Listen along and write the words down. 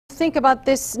think about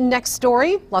this next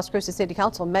story? Las Cruces City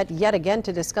Council met yet again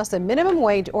to discuss the minimum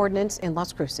wage ordinance in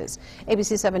Las Cruces.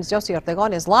 ABC 7's Josie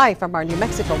Ortegon is live from our New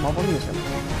Mexico mobile newsroom.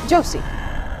 Josie.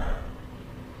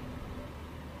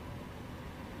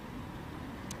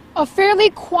 A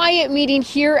fairly quiet meeting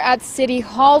here at City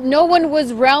Hall. No one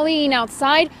was rallying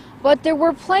outside, but there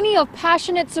were plenty of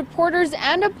passionate supporters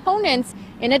and opponents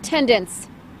in attendance.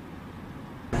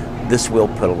 This will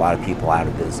put a lot of people out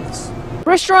of business.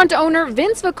 Restaurant owner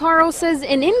Vince Vaccaro says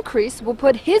an increase will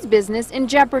put his business in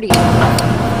jeopardy.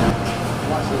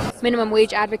 Minimum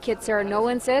wage advocate Sarah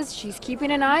Nolan says she's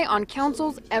keeping an eye on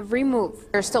council's every move.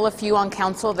 There's still a few on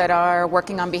council that are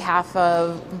working on behalf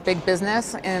of big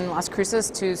business in Las Cruces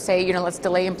to say, let's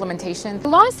delay implementation. The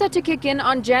law is set to kick in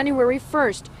on January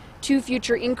 1st. 2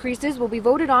 future increases will be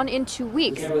voted on in 2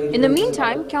 weeks. In the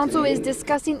meantime, council is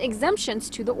discussing exemptions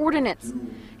to the ordinance.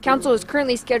 Council is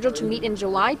currently scheduled to meet in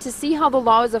July to see how the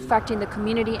law is affecting the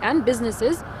community and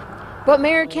businesses. But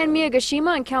Mayor Ken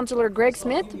Miyagashima and Councilor Greg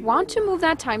Smith want to move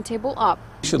that timetable up.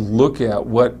 We should look at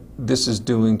what this is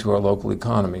doing to our local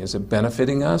economy. Is it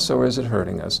benefiting us or is it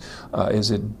hurting us? Is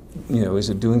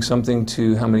it doing something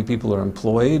to how many people are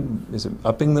employed? Is it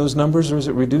upping those numbers or is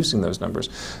it reducing those numbers?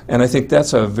 And I think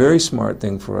that's a very smart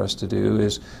thing for us to do,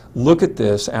 is look at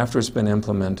this after it's been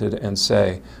implemented and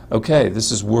say, okay,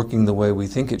 this is working the way we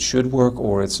think it should work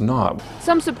or it's not.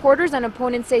 Some supporters and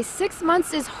opponents say 6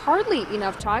 months is hardly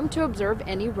enough time to observe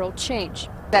any real change.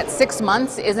 That 6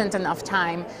 months isn't enough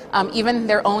time. Even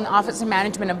their own Office of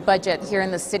Management of Budget here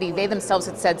in the city, they themselves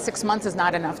had said 6 months is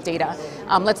not enough data.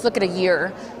 Let's look at a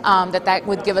year. That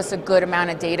would give us a good amount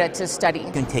of data to study.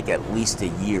 It can take at least a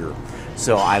year.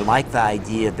 So I like the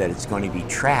idea that it's going to be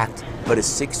tracked, but a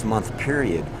 6-month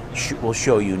period will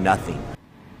show you nothing.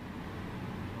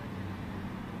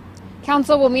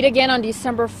 Council will meet again on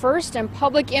December 1st and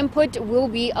public input will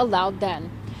be allowed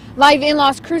then. Live in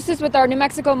Las Cruces with our New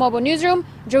Mexico mobile newsroom,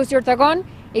 Josie Ortegon,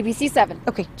 ABC 7.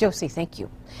 Okay, Josie, thank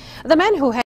you. The man who had